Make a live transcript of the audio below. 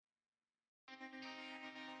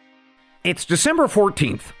It's December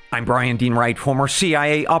 14th. I'm Brian Dean Wright, former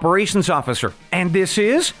CIA operations officer, and this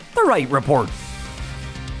is The Wright Report.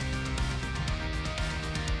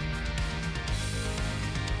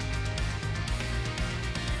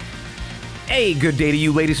 A good day to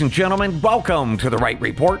you, ladies and gentlemen. Welcome to The Wright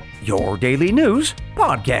Report, your daily news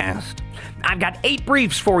podcast. I've got 8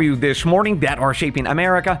 briefs for you this morning that are shaping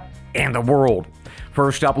America and the world.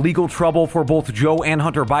 First up, legal trouble for both Joe and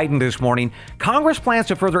Hunter Biden this morning. Congress plans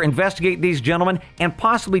to further investigate these gentlemen and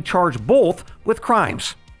possibly charge both with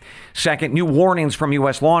crimes. Second, new warnings from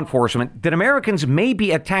U.S. law enforcement that Americans may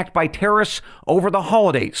be attacked by terrorists over the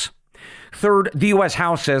holidays. Third, the U.S.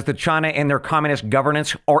 House says that China and their communist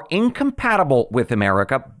governance are incompatible with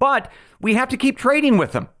America, but we have to keep trading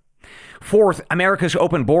with them. Fourth, America's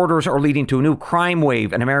open borders are leading to a new crime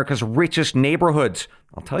wave in America's richest neighborhoods.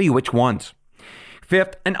 I'll tell you which ones.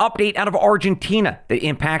 Fifth, an update out of Argentina that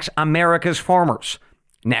impacts America's farmers.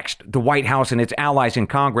 Next, the White House and its allies in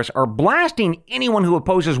Congress are blasting anyone who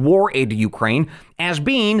opposes war aid to Ukraine as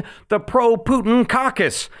being the pro-Putin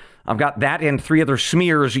caucus. I've got that and 3 other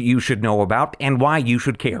smears you should know about and why you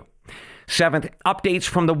should care. Seventh, updates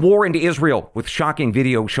from the war into Israel with shocking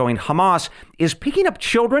video showing Hamas is picking up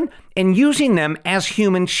children and using them as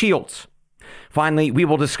human shields. Finally, we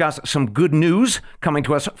will discuss some good news coming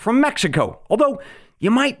to us from Mexico. Although you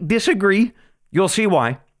might disagree, you'll see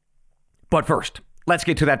why. But first, let's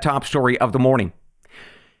get to that top story of the morning.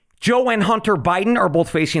 Joe and Hunter Biden are both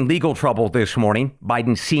facing legal trouble this morning.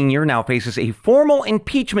 Biden Sr. now faces a formal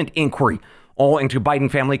impeachment inquiry, all into Biden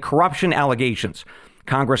family corruption allegations.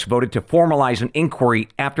 Congress voted to formalize an inquiry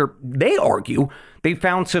after they argue they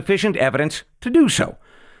found sufficient evidence to do so.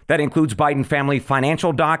 That includes Biden family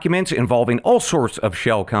financial documents involving all sorts of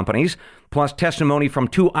shell companies, plus testimony from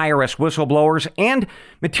 2 IRS whistleblowers and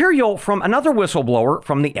material from another whistleblower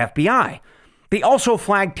from the FBI. They also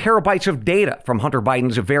flagged terabytes of data from Hunter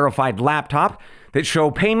Biden's verified laptop that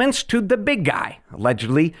show payments to the big guy,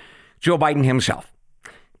 allegedly Joe Biden himself.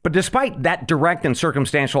 But despite that direct and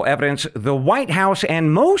circumstantial evidence, the White House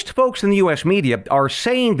and most folks in the U.S. media are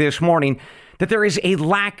saying this morning that there is a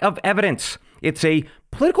lack of evidence. It's a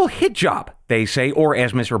political hit job, they say, or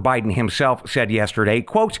as Mr. Biden himself said yesterday,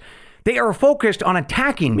 quote, "They are focused on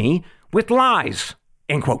attacking me with lies,"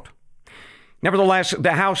 end quote. Nevertheless,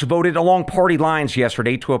 the House voted along party lines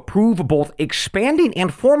yesterday to approve both expanding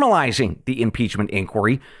and formalizing the impeachment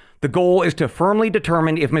inquiry. The goal is to firmly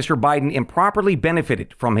determine if Mr. Biden improperly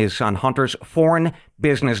benefited from his son Hunter's foreign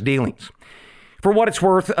business dealings. For what it's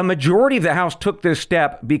worth, a majority of the House took this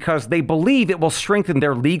step because they believe it will strengthen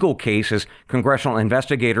their legal case as congressional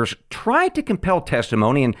investigators try to compel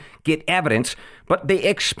testimony and get evidence, but they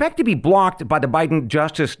expect to be blocked by the Biden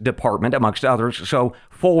Justice Department, amongst others, so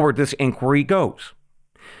forward this inquiry goes.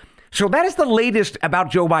 So that is the latest about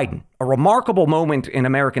Joe Biden, a remarkable moment in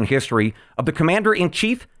American history of the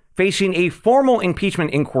commander-in-chief facing a formal impeachment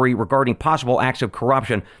inquiry regarding possible acts of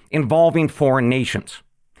corruption involving foreign nations.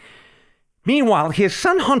 Meanwhile, his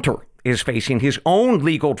son Hunter is facing his own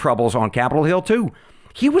legal troubles on Capitol Hill, too.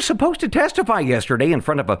 He was supposed to testify yesterday in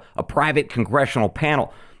front of a private congressional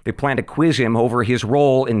panel. They plan to quiz him over his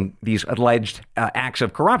role in these alleged acts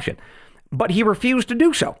of corruption. But he refused to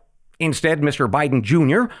do so. Instead, Mr. Biden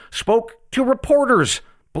Jr. spoke to reporters,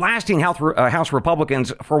 blasting House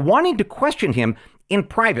Republicans for wanting to question him in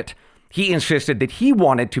private. He insisted that he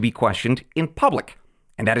wanted to be questioned in public.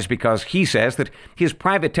 And that is because he says that his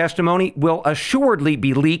private testimony will assuredly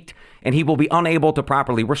be leaked and he will be unable to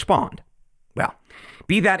properly respond. Well,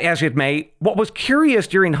 be that as it may, what was curious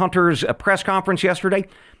during Hunter's press conference yesterday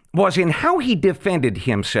was in how he defended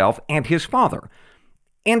himself and his father.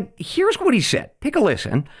 And here's what he said. Take a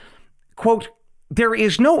listen. Quote, "There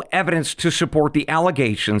is no evidence to support the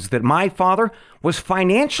allegations that my father was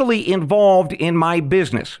financially involved in my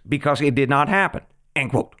business because it did not happen."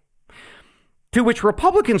 End quote. To which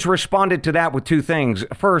Republicans responded to that with 2 things.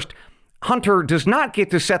 First, Hunter does not get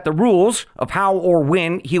to set the rules of how or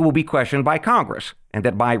when he will be questioned by Congress, and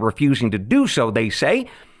that by refusing to do so, they say,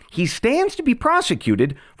 he stands to be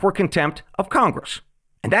prosecuted for contempt of Congress.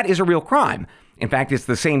 And that is a real crime. In fact, it's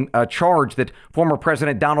the same charge that former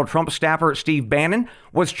President Donald Trump staffer Steve Bannon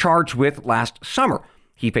was charged with last summer.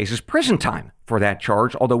 He faces prison time for that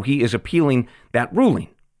charge, although he is appealing that ruling.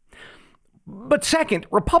 But second,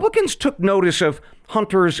 Republicans took notice of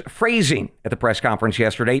Hunter's phrasing at the press conference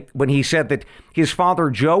yesterday when he said that his father,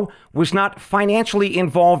 Joe, was not financially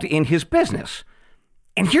involved in his business.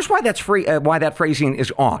 And here's why that phrasing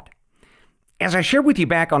is odd. As I shared with you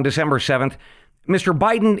back on December 7th, Mr.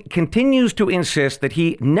 Biden continues to insist that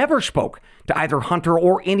he never spoke to either Hunter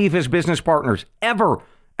or any of his business partners ever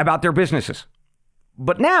about their businesses.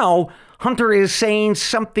 But now, Hunter is saying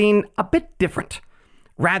something a bit different.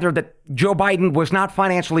 Rather, that Joe Biden was not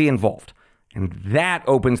financially involved. And that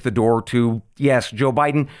opens the door to, yes, Joe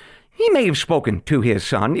Biden, he may have spoken to his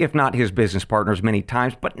son, if not his business partners, many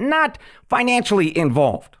times, but not financially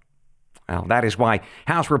involved. Well, that is why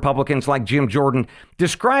House Republicans like Jim Jordan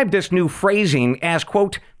described this new phrasing as,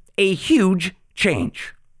 quote, a huge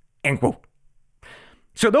change, end quote.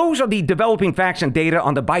 So those are the developing facts and data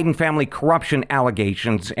on the Biden family corruption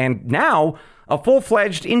allegations, and now a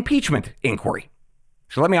full-fledged impeachment inquiry.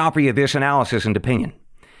 So let me offer you this analysis and opinion.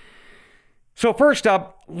 So first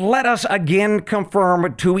up, let us again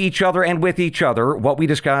confirm to each other and with each other what we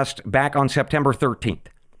discussed back on September 13th.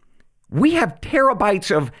 We have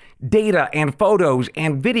terabytes of data and photos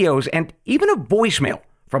and videos and even a voicemail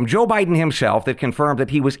from Joe Biden himself that confirmed that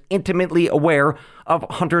he was intimately aware of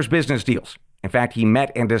Hunter's business deals. In fact, he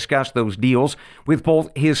met and discussed those deals with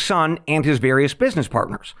both his son and his various business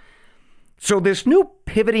partners. So this new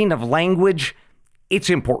pivoting of language, it's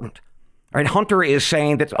important. All right, Hunter is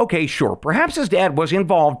saying that, okay, sure, perhaps his dad was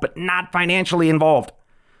involved, but not financially involved.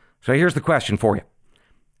 So here's the question for you.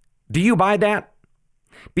 Do you buy that?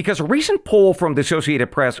 Because a recent poll from the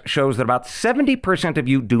Associated Press shows that about 70% of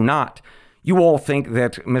you do not. You all think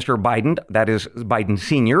that Mr. Biden, that is Biden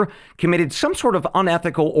Sr., committed some sort of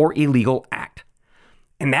unethical or illegal act.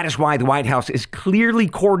 And that is why the White House is clearly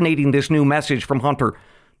coordinating this new message from Hunter.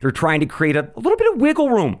 They're trying to create a little bit of wiggle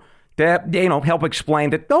room to, help explain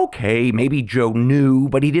that, okay, maybe Joe knew,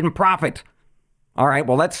 but he didn't profit. All right,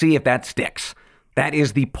 well, let's see if that sticks. That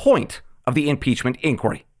is the point of the impeachment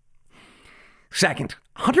inquiry. Second,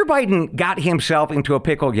 Hunter Biden got himself into a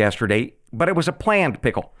pickle yesterday, but it was a planned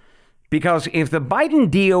pickle. Because if the Biden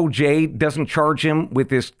DOJ doesn't charge him with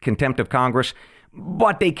this contempt of Congress,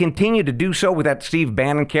 but they continue to do so with that Steve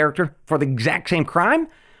Bannon character for the exact same crime,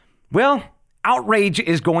 well, outrage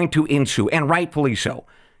is going to ensue, and rightfully so.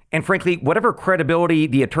 And frankly, whatever credibility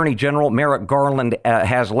the Attorney General Merrick Garland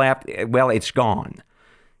has left, well, it's gone.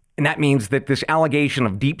 And that means that this allegation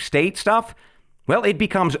of deep state stuff, well, it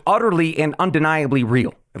becomes utterly and undeniably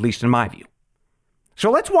real, at least in my view.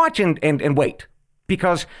 So let's watch and wait,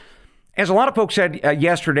 because as a lot of folks said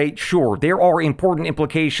yesterday, sure, there are important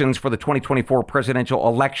implications for the 2024 presidential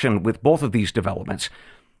election with both of these developments.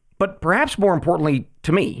 But perhaps more importantly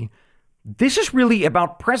to me, this is really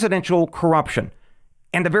about presidential corruption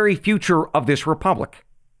and the very future of this republic.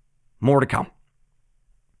 More to come.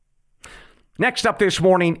 Next up this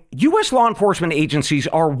morning, U.S. law enforcement agencies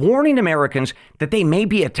are warning Americans that they may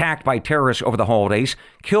be attacked by terrorists over the holidays,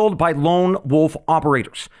 killed by lone wolf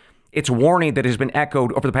operators. It's a warning that has been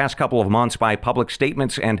echoed over the past couple of months by public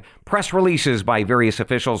statements and press releases by various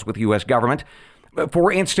officials with the U.S. government.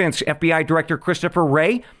 For instance, FBI Director Christopher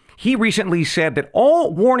Wray, he recently said that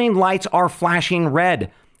all warning lights are flashing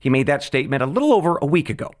red. He made that statement a little over a week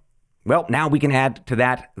ago. Well, now we can add to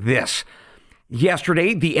that this.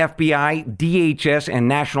 Yesterday, the FBI, DHS, and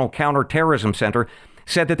National Counterterrorism Center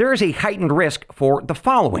said that there is a heightened risk for the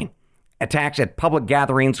following: attacks at public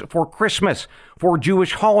gatherings for Christmas, for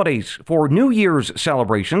Jewish holidays, for New Year's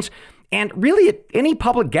celebrations, and really at any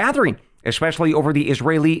public gathering, especially over the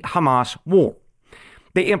Israeli-Hamas war.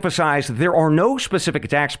 They emphasized there are no specific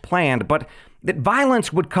attacks planned, but that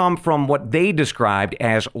violence would come from what they described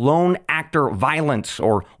as lone actor violence,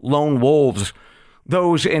 or lone wolves.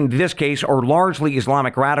 Those, in this case, are largely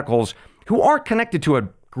Islamic radicals who aren't connected to a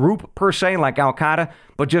group per se like Al-Qaeda,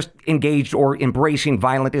 but just engaged or embracing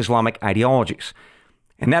violent Islamic ideologies.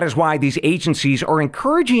 And that is why these agencies are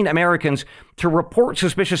encouraging Americans to report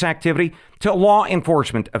suspicious activity to law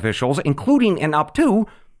enforcement officials, including and up to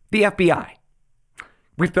the FBI.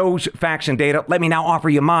 With those facts and data, let me now offer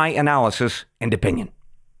you my analysis and opinion.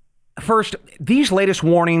 First, these latest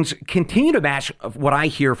warnings continue to match what I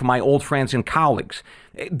hear from my old friends and colleagues.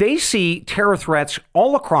 They see terror threats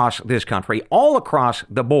all across this country, all across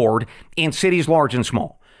the board, in cities large and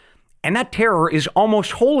small. And that terror is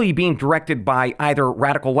almost wholly being directed by either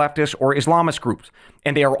radical leftists or Islamist groups.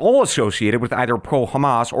 And they are all associated with either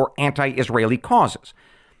pro-Hamas or anti-Israeli causes.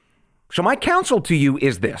 So my counsel to you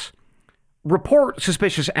is this: report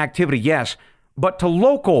suspicious activity, yes, but to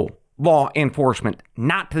local law enforcement,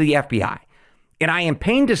 not to the FBI. And I am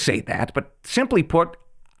pained to say that, but simply put,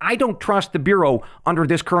 I don't trust the Bureau under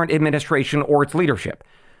this current administration or its leadership.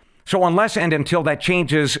 So unless and until that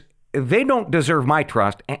changes, they don't deserve my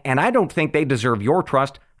trust, and I don't think they deserve your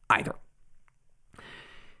trust either.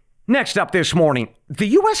 Next up this morning, the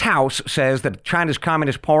U.S. House says that China's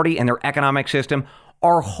Communist Party and their economic system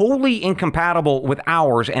are wholly incompatible with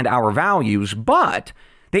ours and our values, but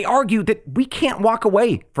they argue that we can't walk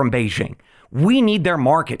away from Beijing. We need their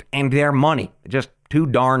market and their money. It just too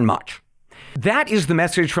darn much. That is the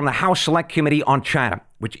message from the House Select Committee on China,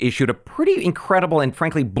 which issued a pretty incredible and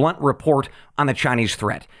frankly blunt report on the Chinese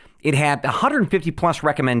threat. It had 150 plus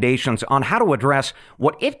recommendations on how to address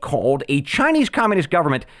what it called a Chinese communist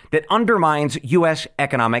government that undermines U.S.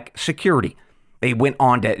 economic security. They went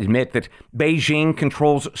on to admit that Beijing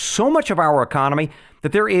controls so much of our economy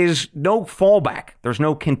that there is no fallback. There's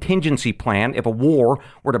no contingency plan if a war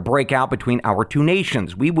were to break out between our two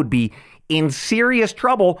nations. We would be in serious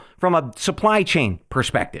trouble from a supply chain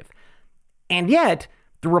perspective. And yet,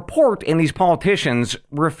 the report and these politicians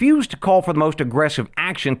refuse to call for the most aggressive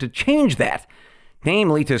action to change that,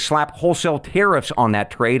 namely to slap wholesale tariffs on that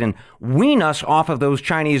trade and wean us off of those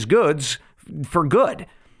Chinese goods for good.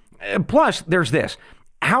 Plus, there's this.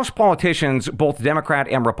 House politicians, both Democrat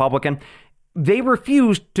and Republican, they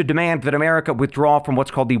refused to demand that America withdraw from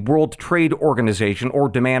what's called the World Trade Organization or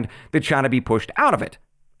demand that China be pushed out of it.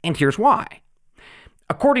 And here's why.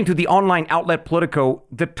 According to the online outlet Politico,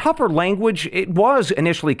 the tougher language, it was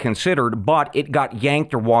initially considered, but it got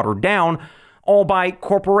yanked or watered down, all by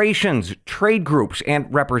corporations, trade groups,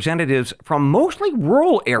 and representatives from mostly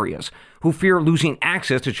rural areas who fear losing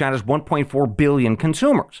access to China's 1.4 billion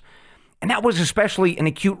consumers. And that was especially an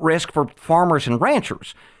acute risk for farmers and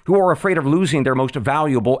ranchers who are afraid of losing their most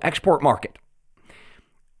valuable export market.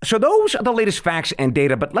 So those are the latest facts and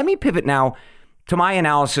data, but let me pivot now to my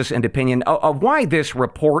analysis and opinion of why this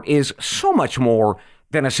report is so much more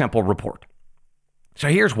than a simple report. So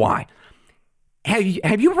here's why. Have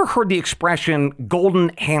you ever heard the expression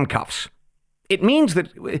golden handcuffs? It means that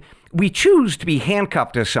we choose to be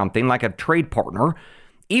handcuffed to something like a trade partner,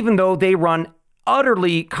 even though they run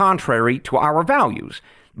utterly contrary to our values.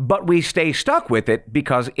 But we stay stuck with it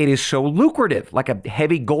because it is so lucrative, like a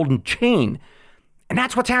heavy golden chain. And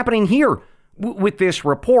that's what's happening here with this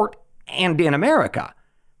report and in America.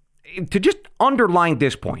 To just underline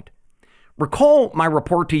this point, recall my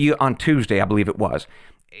report to you on Tuesday, I believe it was.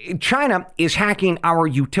 China is hacking our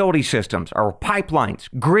utility systems, our pipelines,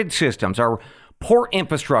 grid systems, our port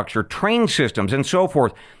infrastructure, train systems, and so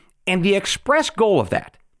forth. And the express goal of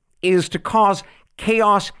that is to cause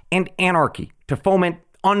chaos and anarchy, to foment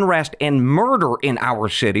unrest and murder in our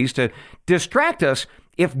cities, to distract us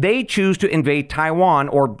if they choose to invade Taiwan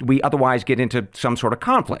or we otherwise get into some sort of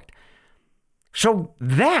conflict. So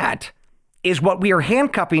that is what we are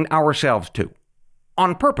handcuffing ourselves to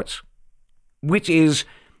on purpose, which is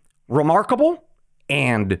remarkable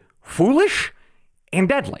and foolish and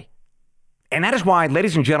deadly. And that is why,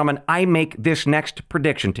 ladies and gentlemen, I make this next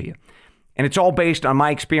prediction to you. And it's all based on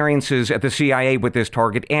my experiences at the CIA with this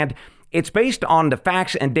target. And it's based on the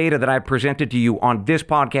facts and data that I've presented to you on this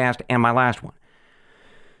podcast and my last one.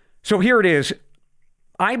 So here it is.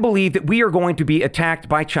 I believe that we are going to be attacked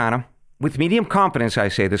by China, with medium confidence, I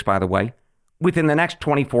say this, by the way, within the next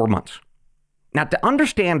 24 months. Now, to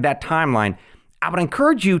understand that timeline, I would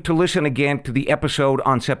encourage you to listen again to the episode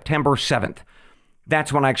on September 7th.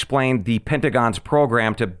 That's when I explained the Pentagon's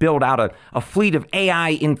program to build out a fleet of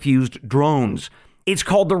AI-infused drones. It's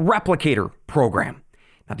called the Replicator program.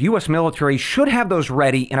 Now, the U.S. military should have those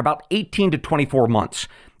ready in about 18 to 24 months,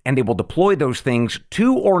 and they will deploy those things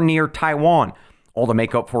to or near Taiwan, all to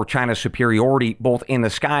make up for China's superiority both in the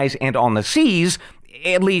skies and on the seas,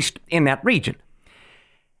 at least in that region.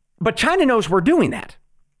 But China knows we're doing that.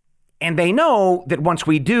 And they know that once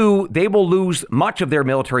we do, they will lose much of their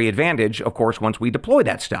military advantage, of course, once we deploy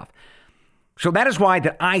that stuff. So that is why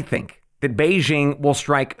that I think that Beijing will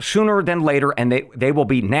strike sooner than later, and they will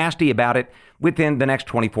be nasty about it within the next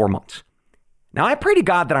 24 months. Now, I pray to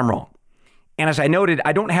God that I'm wrong. And as I noted,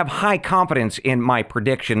 I don't have high confidence in my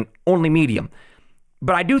prediction, only medium.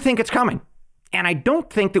 But I do think it's coming. And I don't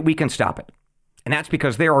think that we can stop it. And that's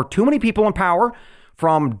because there are too many people in power,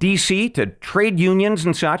 from D.C. to trade unions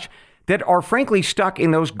and such, that are frankly stuck in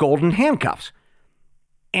those golden handcuffs.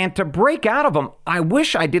 And to break out of them, I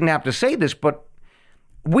wish I didn't have to say this, but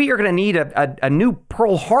we are going to need a new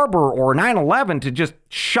Pearl Harbor or 9/11 to just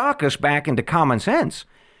shock us back into common sense.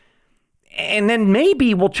 And then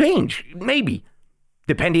maybe we'll change, maybe,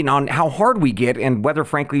 depending on how hard we get and whether,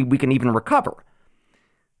 frankly, we can even recover.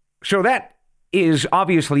 So that is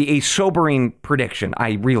obviously a sobering prediction,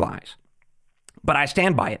 I realize. But I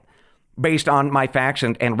stand by it, based on my facts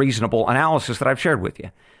and reasonable analysis that I've shared with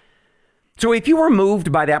you. So if you were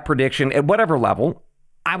moved by that prediction at whatever level,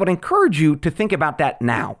 I would encourage you to think about that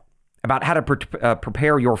now, about how to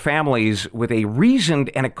prepare your families with a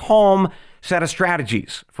reasoned and a calm set of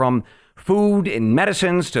strategies, from food and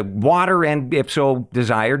medicines to water and, if so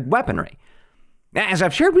desired, weaponry. Now, as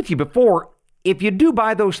I've shared with you before, if you do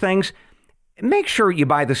buy those things, make sure you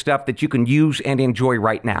buy the stuff that you can use and enjoy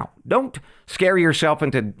right now. Don't scare yourself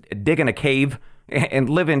into digging a cave and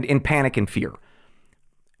live in panic and fear.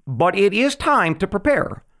 But it is time to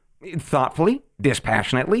prepare thoughtfully,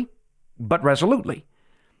 dispassionately, but resolutely.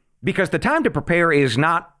 Because the time to prepare is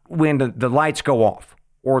not when the lights go off,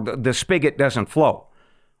 or the spigot doesn't flow,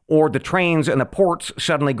 or the trains and the ports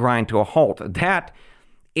suddenly grind to a halt. That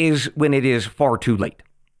is when it is far too late.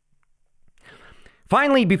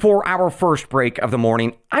 Finally, before our first break of the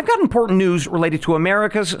morning, I've got important news related to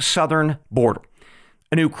America's southern border.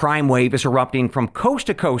 A new crime wave is erupting from coast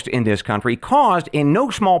to coast in this country, caused in no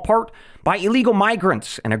small part by illegal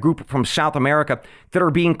migrants and a group from South America that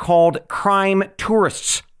are being called crime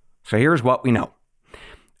tourists. So here's what we know.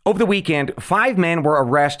 Over the weekend, 5 men were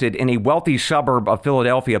arrested in a wealthy suburb of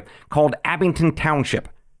Philadelphia called Abington Township.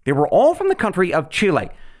 They were all from the country of Chile,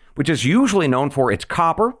 which is usually known for its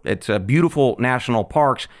copper, its beautiful national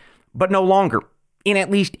parks, but no longer. In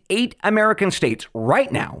at least 8 American states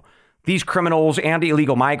right now, these criminals and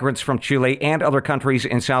illegal migrants from Chile and other countries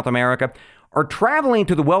in South America are traveling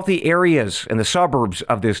to the wealthy areas and the suburbs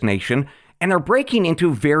of this nation, and they're breaking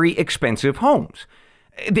into very expensive homes.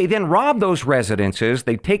 They then rob those residences,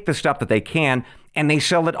 they take the stuff that they can, and they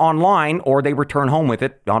sell it online, or they return home with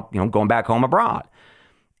it, going back home abroad.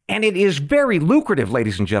 And it is very lucrative,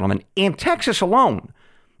 ladies and gentlemen. In Texas alone,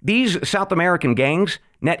 these South American gangs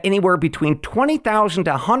net anywhere between $20,000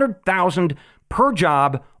 to $100,000 per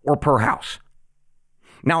job or per house.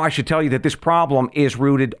 Now, I should tell you that this problem is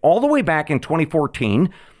rooted all the way back in 2014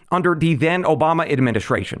 under the then Obama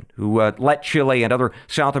administration, who let Chile and other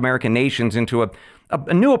South American nations into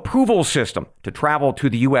a new approval system to travel to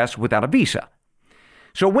the U.S. without a visa.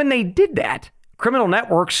 So when they did that, criminal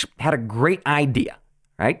networks had a great idea.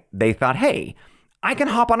 Right? They thought, hey, I can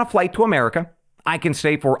hop on a flight to America. I can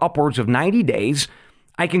stay for upwards of 90 days.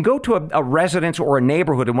 I can go to a residence or a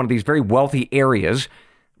neighborhood in one of these very wealthy areas,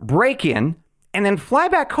 break in, and then fly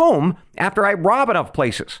back home after I rob enough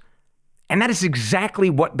places. And that is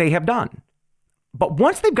exactly what they have done. But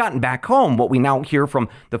once they've gotten back home, what we now hear from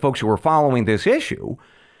the folks who are following this issue,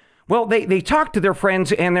 well, they talk to their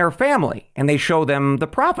friends and their family, and they show them the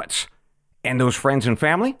profits. And those friends and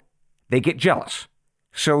family, they get jealous.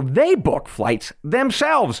 So they book flights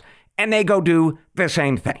themselves, and they go do the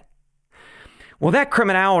same thing. Well, that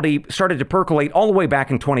criminality started to percolate all the way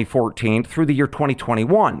back in 2014 through the year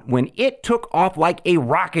 2021, when it took off like a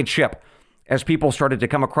rocket ship as people started to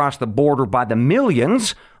come across the border by the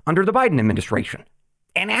millions under the Biden administration.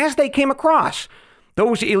 And as they came across,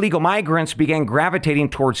 those illegal migrants began gravitating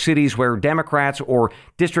towards cities where Democrats or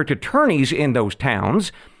district attorneys in those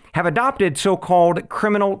towns have adopted so-called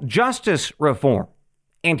criminal justice reform.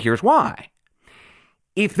 And here's why.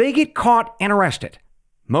 If they get caught and arrested,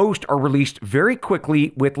 most are released very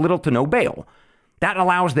quickly with little to no bail. That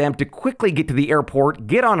allows them to quickly get to the airport,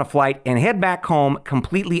 get on a flight, and head back home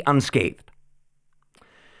completely unscathed.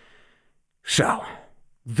 So,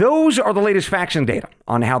 those are the latest facts and data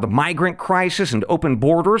on how the migrant crisis and open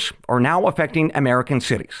borders are now affecting American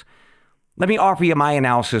cities. Let me offer you my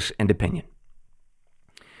analysis and opinion.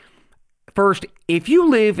 First, if you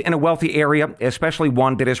live in a wealthy area, especially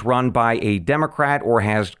one that is run by a Democrat or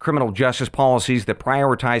has criminal justice policies that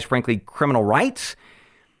prioritize, frankly, criminal rights,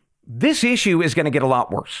 this issue is going to get a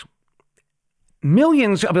lot worse.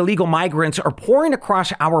 Millions of illegal migrants are pouring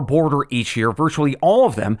across our border each year, virtually all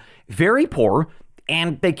of them very poor,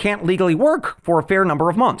 and they can't legally work for a fair number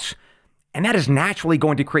of months. And that is naturally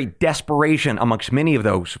going to create desperation amongst many of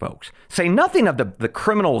those folks. Say nothing of the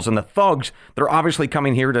criminals and the thugs that are obviously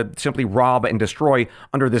coming here to simply rob and destroy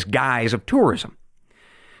under this guise of tourism.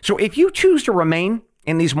 So if you choose to remain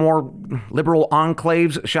in these more liberal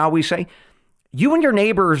enclaves, shall we say, you and your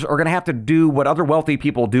neighbors are going to have to do what other wealthy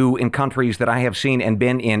people do in countries that I have seen and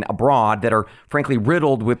been in abroad that are frankly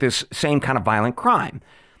riddled with this same kind of violent crime.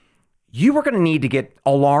 You are going to need to get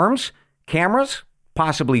alarms, cameras,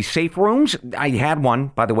 possibly safe rooms. I had one,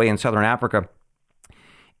 by the way, in Southern Africa.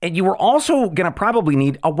 And you are also going to probably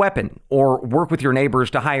need a weapon or work with your neighbors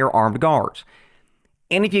to hire armed guards.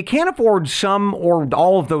 And if you can't afford some or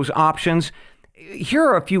all of those options, here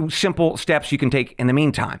are a few simple steps you can take in the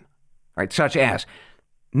meantime, right? Such as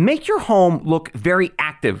make your home look very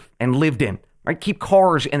active and lived in, right? Keep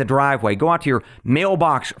cars in the driveway, go out to your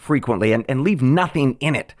mailbox frequently and leave nothing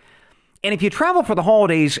in it. And if you travel for the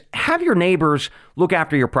holidays, have your neighbors look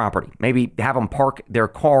after your property. Maybe have them park their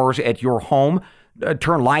cars at your home,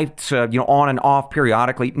 turn lights on and off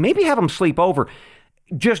periodically. Maybe have them sleep over.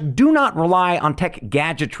 Just do not rely on tech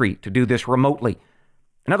gadgetry to do this remotely.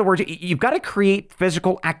 In other words, you've got to create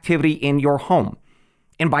physical activity in your home.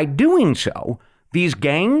 And by doing so, these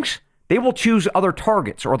gangs, They will choose other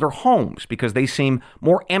targets or other homes because they seem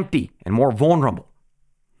more empty and more vulnerable.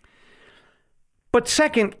 But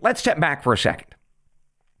second, let's step back for a second.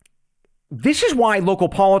 This is why local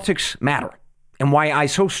politics matter and why I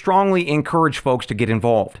so strongly encourage folks to get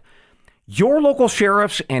involved. Your local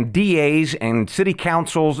sheriffs and DAs and city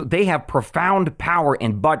councils, they have profound power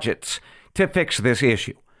and budgets to fix this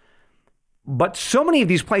issue. But so many of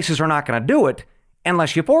these places are not going to do it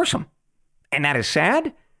unless you force them. And that is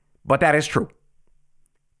sad, but that is true.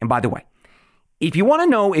 And by the way, if you want to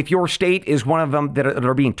know if your state is one of them that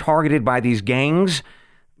are being targeted by these gangs,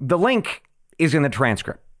 the link is in the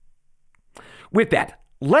transcript. With that,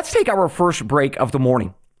 let's take our first break of the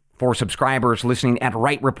morning. For subscribers listening at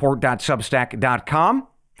rightreport.substack.com,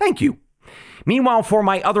 thank you. Meanwhile, for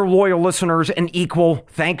my other loyal listeners, an equal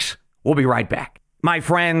thanks. We'll be right back. My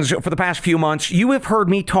friends, for the past few months, you have heard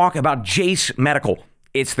me talk about Jace Medical.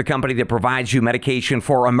 It's the company that provides you medication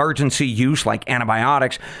for emergency use like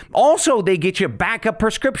antibiotics. Also, they get you backup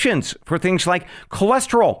prescriptions for things like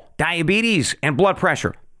cholesterol, diabetes, and blood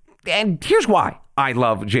pressure. And here's why I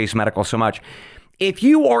love Jace Medical so much. If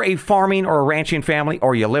you are a farming or a ranching family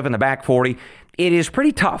or you live in the back 40, it is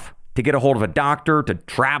pretty tough to get a hold of a doctor, to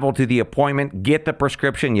travel to the appointment, get the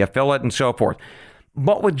prescription, you fill it, and so forth.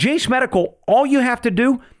 But with Jace Medical, all you have to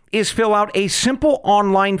do is fill out a simple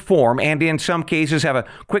online form and in some cases have a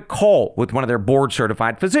quick call with one of their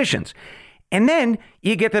board-certified physicians. And then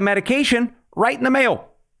you get the medication right in the mail.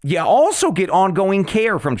 You also get ongoing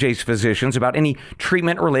care from Jace physicians about any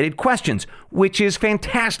treatment-related questions, which is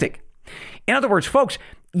fantastic. In other words, folks,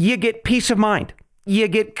 you get peace of mind, you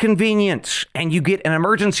get convenience, and you get an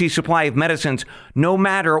emergency supply of medicines no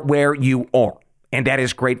matter where you are. And that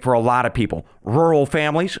is great for a lot of people. Rural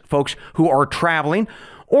families, folks who are traveling,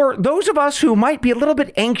 or those of us who might be a little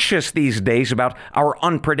bit anxious these days about our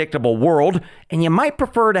unpredictable world, and you might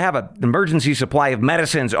prefer to have an emergency supply of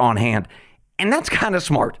medicines on hand. And that's kind of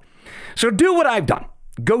smart. So do what I've done.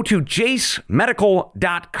 Go to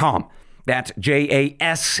jacemedical.com. That's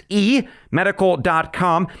JASE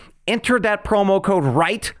medical.com. Enter that promo code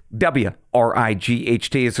RIGHT,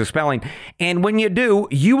 WRIGHT is the spelling. And when you do,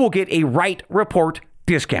 you will get a Right Report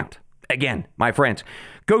discount. Again, my friends,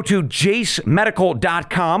 go to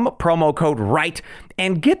jacemedical.com, promo code RIGHT,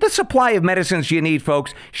 and get the supply of medicines you need,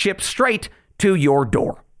 folks, shipped straight to your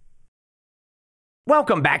door.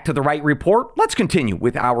 Welcome back to the Right Report. Let's continue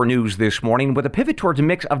with our news this morning with a pivot towards a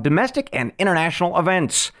mix of domestic and international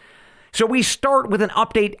events. So we start with an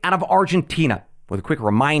update out of Argentina with a quick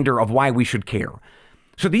reminder of why we should care.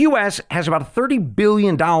 So the U.S. has about $30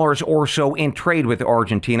 billion or so in trade with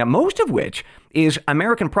Argentina, most of which is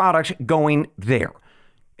American products going there.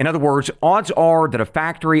 In other words, odds are that a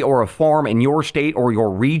factory or a farm in your state or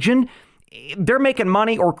your region, they're making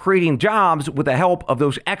money or creating jobs with the help of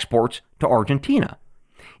those exports to Argentina.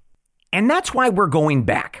 And that's why we're going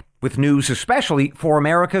back with news, especially for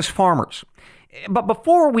America's farmers. But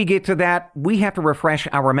before we get to that, we have to refresh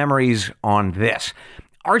our memories on this.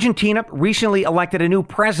 Argentina recently elected a new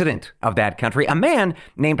president of that country, a man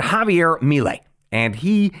named Javier Milei, and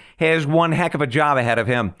he has one heck of a job ahead of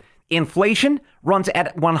him. Inflation runs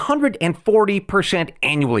at 140%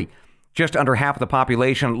 annually. Just under half of the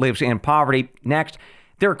population lives in poverty. Next,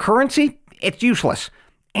 their currency, it's useless.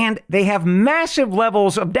 And they have massive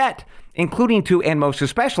levels of debt, including to, and most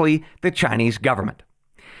especially, the Chinese government.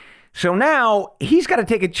 So now he's got to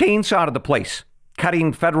take a chainsaw to the place,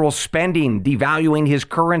 cutting federal spending, devaluing his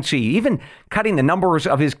currency, even cutting the numbers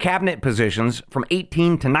of his cabinet positions from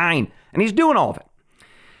 18 to 9. And he's doing all of it.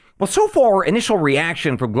 Well, so far, initial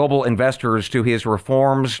reaction from global investors to his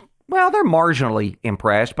reforms, well, they're marginally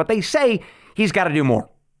impressed, but they say he's got to do more.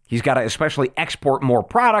 He's got to especially export more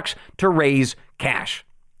products to raise cash.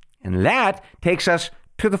 And that takes us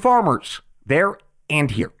to the farmers there and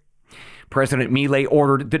here. President Milei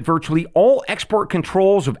ordered that virtually all export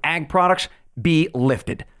controls of ag products be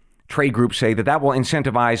lifted. Trade groups say that will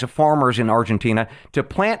incentivize farmers in Argentina to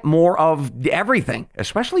plant more of everything,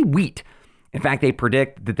 especially wheat. In fact, they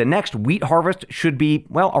predict that the next wheat harvest should be,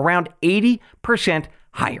 well, around 80%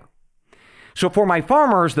 higher. So for my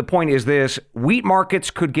farmers, the point is this: wheat markets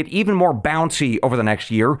could get even more bouncy over the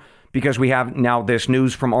next year because we have now this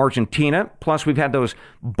news from Argentina. Plus, we've had those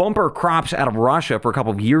bumper crops out of Russia for a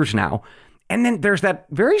couple of years now. And then there's that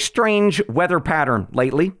very strange weather pattern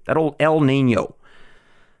lately, that old El Nino.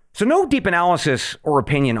 So no deep analysis or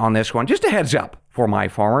opinion on this one. Just a heads up for my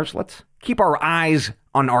farmers. Let's keep our eyes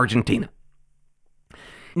on Argentina.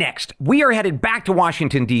 Next, we are headed back to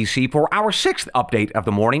Washington, D.C. for our sixth update of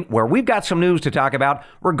the morning, where we've got some news to talk about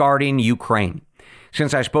regarding Ukraine.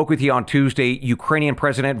 Since I spoke with you on Tuesday, Ukrainian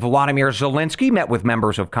President Volodymyr Zelensky met with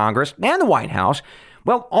members of Congress and the White House.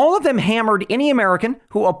 Well, all of them hammered any American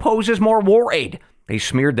who opposes more war aid. They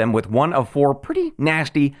smeared them with one of four pretty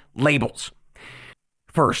nasty labels.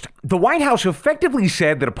 First, the White House effectively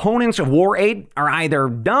said that opponents of war aid are either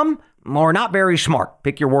dumb or not very smart.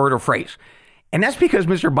 Pick your word or phrase. And that's because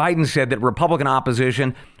Mr. Biden said that Republican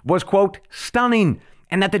opposition was, quote, stunning,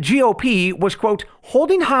 and that the GOP was, quote,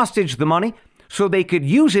 holding hostage the money so they could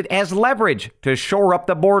use it as leverage to shore up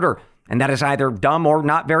the border. And that is either dumb or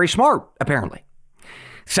not very smart, apparently.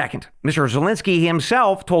 Second, Mr. Zelensky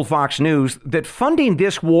himself told Fox News that funding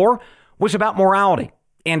this war was about morality,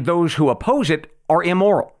 and those who oppose it are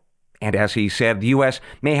immoral. And as he said, the U.S.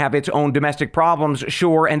 may have its own domestic problems,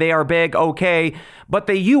 sure, and they are big, okay, but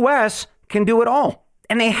the U.S. can do it all,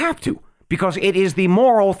 and they have to, because it is the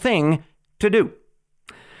moral thing to do.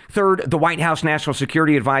 Third, the White House National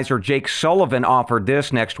Security Advisor Jake Sullivan offered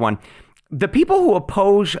this next one. The people who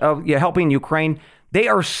oppose helping Ukraine, they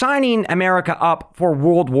are signing America up for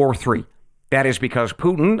World War III. That is because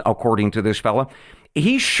Putin, according to this fella,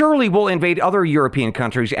 he surely will invade other European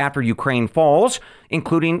countries after Ukraine falls,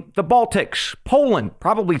 including the Baltics, Poland,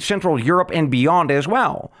 probably Central Europe and beyond as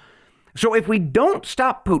well. So if we don't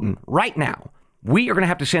stop Putin right now, we are going to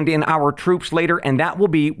have to send in our troops later, and that will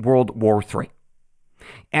be World War III.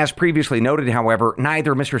 As previously noted, however,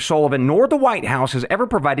 neither Mr. Sullivan nor the White House has ever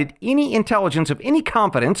provided any intelligence of any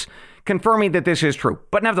confidence confirming that this is true.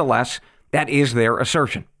 But nevertheless, that is their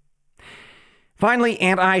assertion. Finally,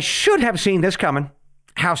 and I should have seen this coming,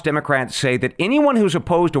 House Democrats say that anyone who's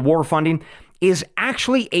opposed to war funding is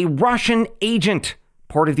actually a Russian agent,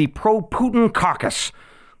 part of the pro-Putin caucus.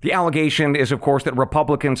 The allegation is, of course, that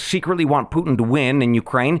Republicans secretly want Putin to win in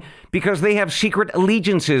Ukraine because they have secret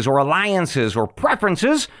allegiances or alliances or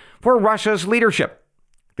preferences for Russia's leadership.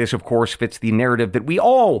 This, of course, fits the narrative that we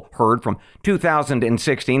all heard from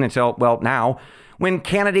 2016 until, well, now, when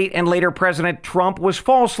candidate and later President Trump was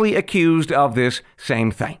falsely accused of this same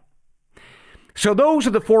thing. So those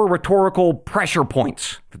are the four rhetorical pressure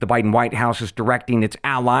points that the Biden White House is directing its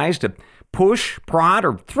allies to push, prod,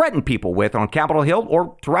 or threaten people with on Capitol Hill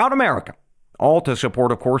or throughout America, all to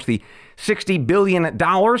support, of course, the $60 billion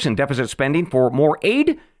in deficit spending for more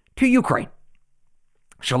aid to Ukraine.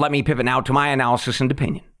 So let me pivot now to my analysis and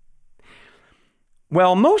opinion.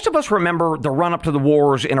 Well, most of us remember the run-up to the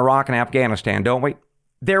wars in Iraq and Afghanistan, don't we?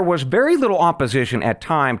 There was very little opposition at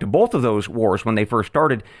time to both of those wars when they first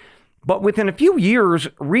started, but within a few years,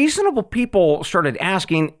 reasonable people started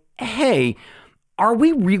asking, hey, are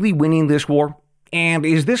we really winning this war? And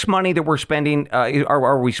is this money that we're spending,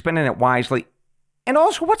 are we spending it wisely? And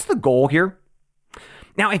also, what's the goal here?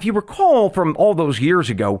 Now, if you recall from all those years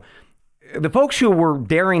ago, the folks who were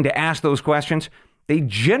daring to ask those questions, they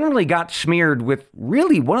generally got smeared with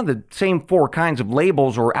really one of the same four kinds of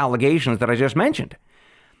labels or allegations that I just mentioned.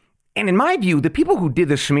 And in my view, the people who did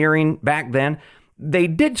the smearing back then, they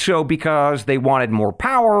did so because they wanted more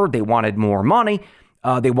power, they wanted more money,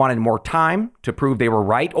 they wanted more time to prove they were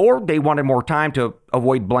right, or they wanted more time to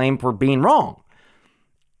avoid blame for being wrong.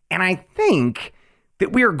 And I think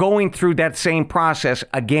that we are going through that same process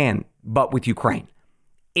again, but with Ukraine.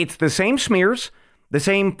 It's the same smears, the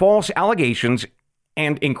same false allegations,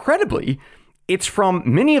 and incredibly, it's from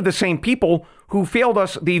many of the same people who failed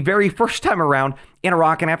us the very first time around in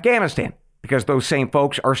Iraq and Afghanistan, because those same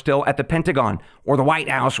folks are still at the Pentagon or the White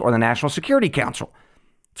House or the National Security Council.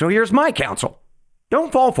 So here's my counsel.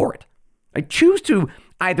 Don't fall for it. I choose to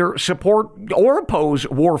either support or oppose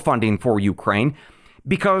war funding for Ukraine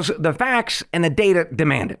because the facts and the data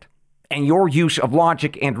demand it, and your use of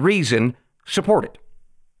logic and reason support it.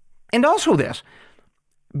 And also this,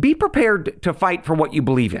 be prepared to fight for what you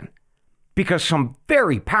believe in, because some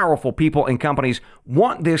very powerful people and companies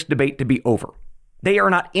want this debate to be over. They are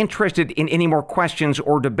not interested in any more questions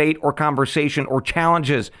or debate or conversation or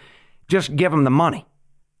challenges. Just give them the money.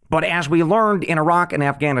 But as we learned in Iraq and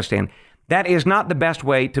Afghanistan, that is not the best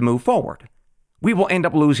way to move forward. We will end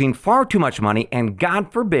up losing far too much money and,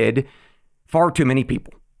 God forbid, far too many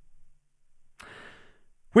people.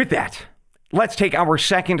 With that, let's take our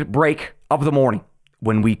second break of the morning.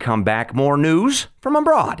 When we come back, more news from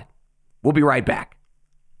abroad. We'll be right back.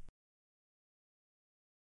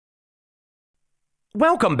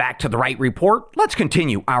 Welcome back to The Right Report. Let's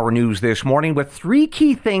continue our news this morning with three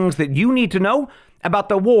key things that you need to know about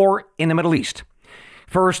the war in the Middle East.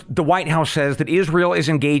 First, the White House says that Israel is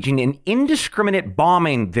engaging in indiscriminate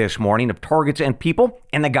bombing this morning of targets and people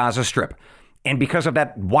in the Gaza Strip. And because of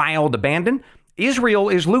that wild abandon, Israel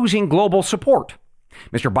is losing global support.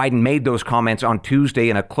 Mr. Biden made those comments on Tuesday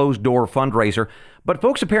in a closed-door fundraiser, but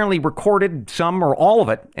folks apparently recorded some or all of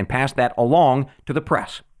it and passed that along to the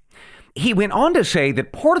press. He went on to say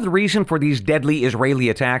that part of the reason for these deadly Israeli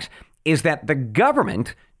attacks is that the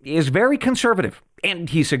government is very conservative. And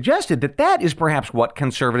he suggested that that is perhaps what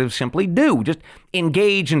conservatives simply do, just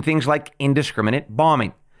engage in things like indiscriminate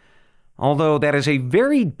bombing. Although that is a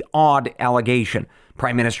very odd allegation.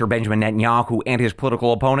 Prime Minister Benjamin Netanyahu and his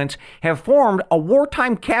political opponents have formed a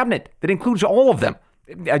wartime cabinet that includes all of them,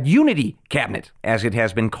 a unity cabinet, as it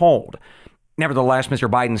has been called. Nevertheless, Mr.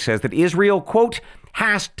 Biden says that Israel, quote,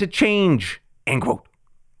 has to change, end quote.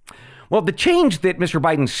 Well, the change that Mr.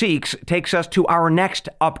 Biden seeks takes us to our next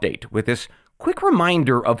update with this quick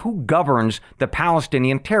reminder of who governs the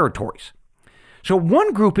Palestinian territories. So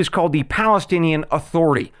one group is called the Palestinian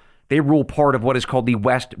Authority. They rule part of what is called the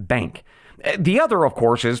West Bank. The other, of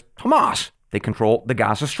course, is Hamas. They control the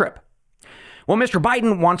Gaza Strip. Well, Mr.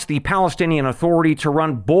 Biden wants the Palestinian Authority to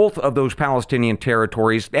run both of those Palestinian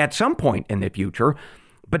territories at some point in the future.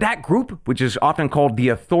 But that group, which is often called the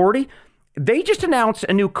Authority, they just announced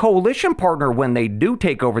a new coalition partner when they do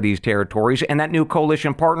take over these territories, and that new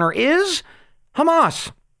coalition partner is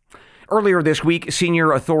Hamas. Earlier this week,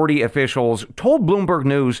 senior authority officials told Bloomberg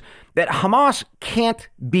News that Hamas can't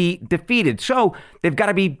be defeated, so they've got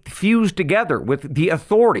to be fused together with the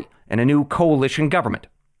Authority and a new coalition government.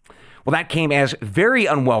 Well, that came as very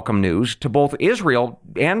unwelcome news to both Israel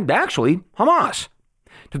and actually Hamas.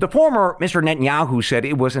 To the former, Mr. Netanyahu said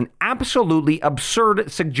it was an absolutely absurd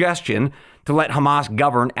suggestion to let Hamas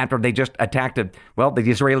govern after they just attacked, the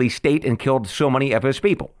Israeli state and killed so many of his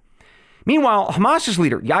people. Meanwhile, Hamas's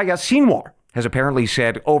leader, Yahya Sinwar, has apparently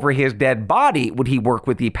said over his dead body would he work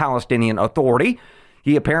with the Palestinian Authority.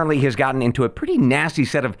 He apparently has gotten into a pretty nasty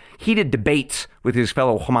set of heated debates with his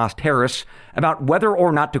fellow Hamas terrorists about whether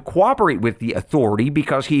or not to cooperate with the Authority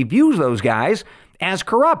because he views those guys as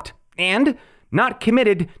corrupt and not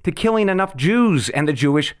committed to killing enough Jews and the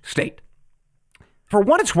Jewish state. For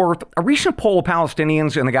what it's worth, a recent poll of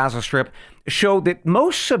Palestinians in the Gaza Strip showed that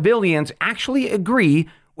most civilians actually agree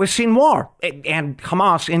with Sinwar and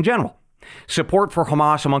Hamas in general. Support for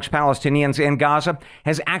Hamas amongst Palestinians in Gaza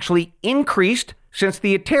has actually increased since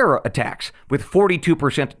the terror attacks, with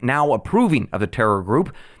 42% now approving of the terror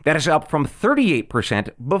group. That is up from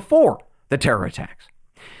 38% before the terror attacks.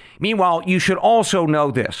 Meanwhile, you should also know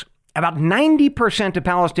this. About 90% of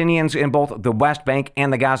Palestinians in both the West Bank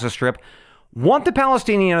and the Gaza Strip want the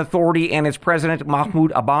Palestinian Authority and its president,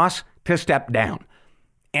 Mahmoud Abbas, to step down.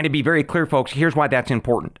 And to be very clear, folks, here's why that's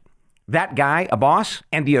important. That guy, Abbas,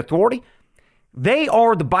 and the Authority, they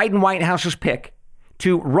are the Biden White House's pick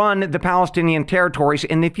to run the Palestinian territories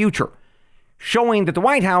in the future, showing that the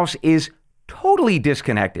White House is totally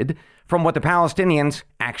disconnected from what the Palestinians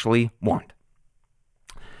actually want.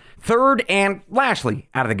 Third and lastly,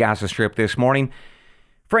 out of the Gaza Strip this morning,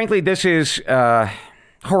 frankly, this is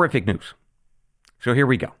horrific news. So here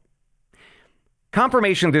we go.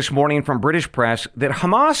 Confirmation this morning from British press that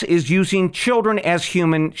Hamas is using children as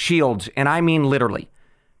human shields, and I mean literally.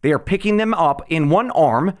 They are picking them up in one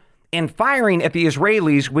arm and firing at the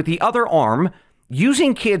Israelis with the other arm,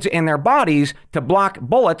 using kids and their bodies to block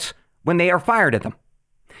bullets when they are fired at them.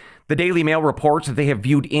 The Daily Mail reports that they have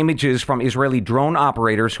viewed images from Israeli drone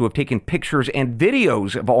operators who have taken pictures and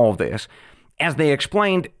videos of all of this. As they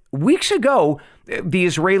explained, weeks ago, the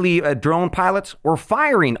Israeli drone pilots were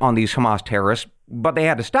firing on these Hamas terrorists, but they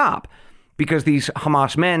had to stop because these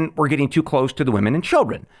Hamas men were getting too close to the women and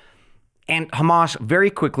children. And Hamas very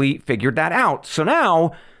quickly figured that out. So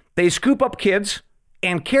now they scoop up kids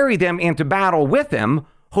and carry them into battle with them,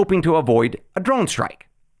 hoping to avoid a drone strike.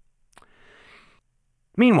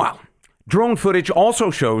 Meanwhile, drone footage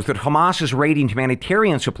also shows that Hamas is raiding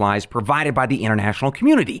humanitarian supplies provided by the international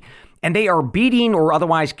community, and they are beating or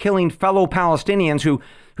otherwise killing fellow Palestinians who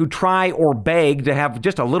try or beg to have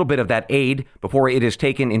just a little bit of that aid before it is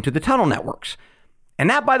taken into the tunnel networks. And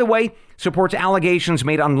that, by the way, supports allegations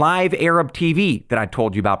made on Live Arab TV that I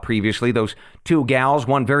told you about previously, those two gals,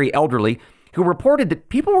 one very elderly, who reported that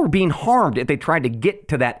people were being harmed if they tried to get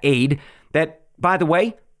to that aid that, by the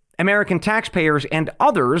way, American taxpayers and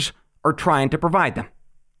others are trying to provide them.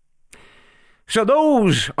 So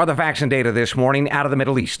those are the facts and data this morning out of the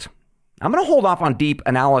Middle East. I'm going to hold off on deep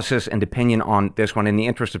analysis and opinion on this one in the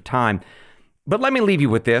interest of time, but let me leave you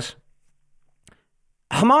with this.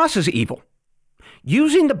 Hamas is evil.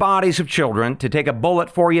 Using the bodies of children to take a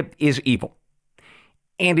bullet for you is evil.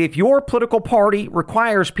 And if your political party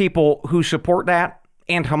requires people who support that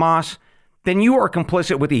and Hamas, then you are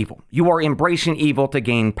complicit with evil. You are embracing evil to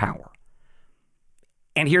gain power.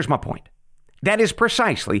 And here's my point. That is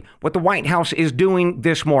precisely what the White House is doing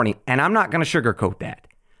this morning, and I'm not going to sugarcoat that.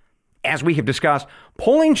 As we have discussed,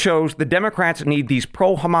 polling shows the Democrats need these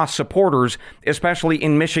pro-Hamas supporters, especially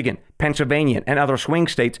in Michigan, Pennsylvania, and other swing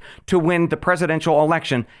states, to win the presidential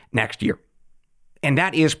election next year. And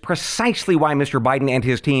that is precisely why Mr. Biden and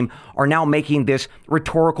his team are now making this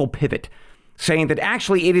rhetorical pivot, saying that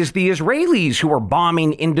actually it is the Israelis who are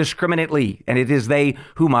bombing indiscriminately, and it is they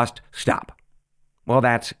who must stop. Well,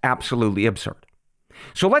 that's absolutely absurd.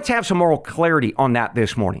 So let's have some moral clarity on that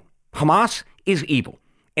this morning. Hamas is evil.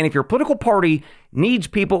 And if your political party needs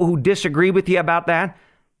people who disagree with you about that,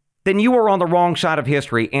 then you are on the wrong side of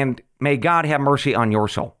history, and may God have mercy on your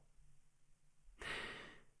soul.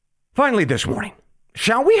 Finally this morning,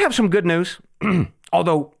 shall we have some good news?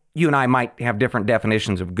 Although you and I might have different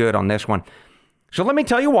definitions of good on this one. So let me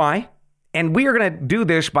tell you why. And we are going to do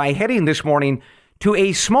this by heading this morning to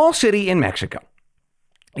a small city in Mexico.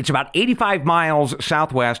 It's about 85 miles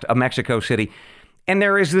southwest of Mexico City. And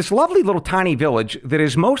there is this lovely little tiny village that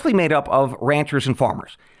is mostly made up of ranchers and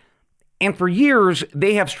farmers. And for years,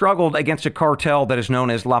 they have struggled against a cartel that is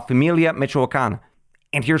known as La Familia Michoacana.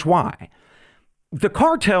 And here's why. The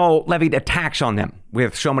cartel levied a tax on them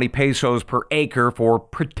with so many pesos per acre for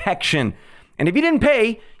protection. And if you didn't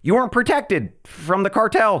pay, you weren't protected from the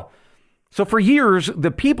cartel. So for years,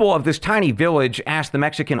 the people of this tiny village asked the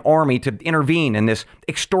Mexican army to intervene in this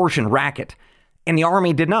extortion racket. And the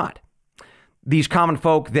army did not. These common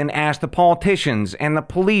folk then asked the politicians and the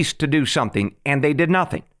police to do something, and they did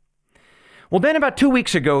nothing. Well, then about 2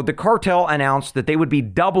 weeks ago, the cartel announced that they would be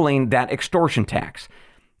doubling that extortion tax,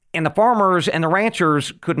 and the farmers and the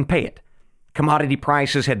ranchers couldn't pay it. Commodity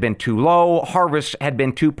prices had been too low, harvests had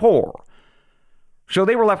been too poor. So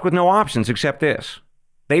they were left with no options except this.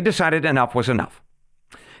 They decided enough was enough.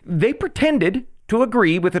 They pretended to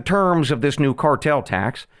agree with the terms of this new cartel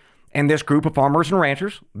tax. And this group of farmers and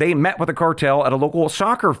ranchers, they met with the cartel at a local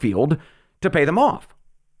soccer field to pay them off.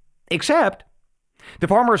 Except the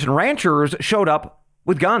farmers and ranchers showed up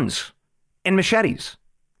with guns and machetes.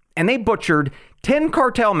 And they butchered 10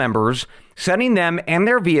 cartel members, setting them and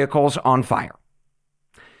their vehicles on fire.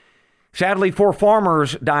 Sadly, 4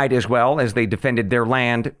 farmers died as well as they defended their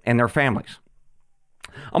land and their families.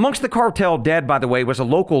 Amongst the cartel dead, by the way, was a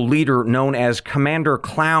local leader known as Commander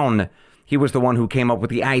Clown. He was the one who came up with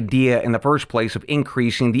the idea in the first place of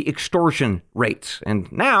increasing the extortion rates. And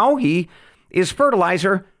now he is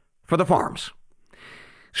fertilizer for the farms.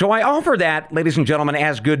 So I offer that, ladies and gentlemen,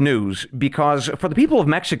 as good news, because for the people of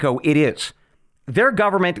Mexico, it is. Their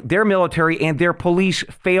government, their military, and their police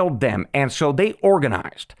failed them. And so they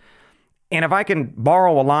organized. And if I can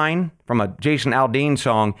borrow a line from a Jason Aldean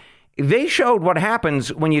song, they showed what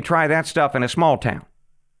happens when you try that stuff in a small town.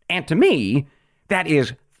 And to me, that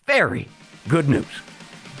is very good news.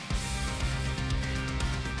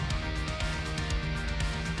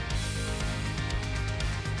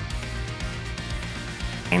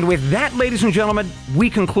 And with that, ladies and gentlemen, we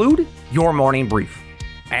conclude your morning brief.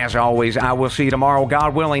 As always, I will see you tomorrow,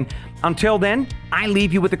 God willing. Until then, I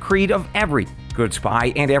leave you with the creed of every good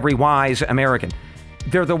spy and every wise American.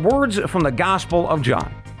 They're the words from the Gospel of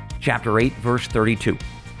John, chapter 8, verse 32.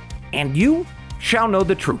 And you shall know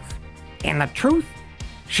the truth, and the truth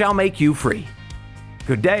shall make you free.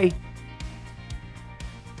 Good day.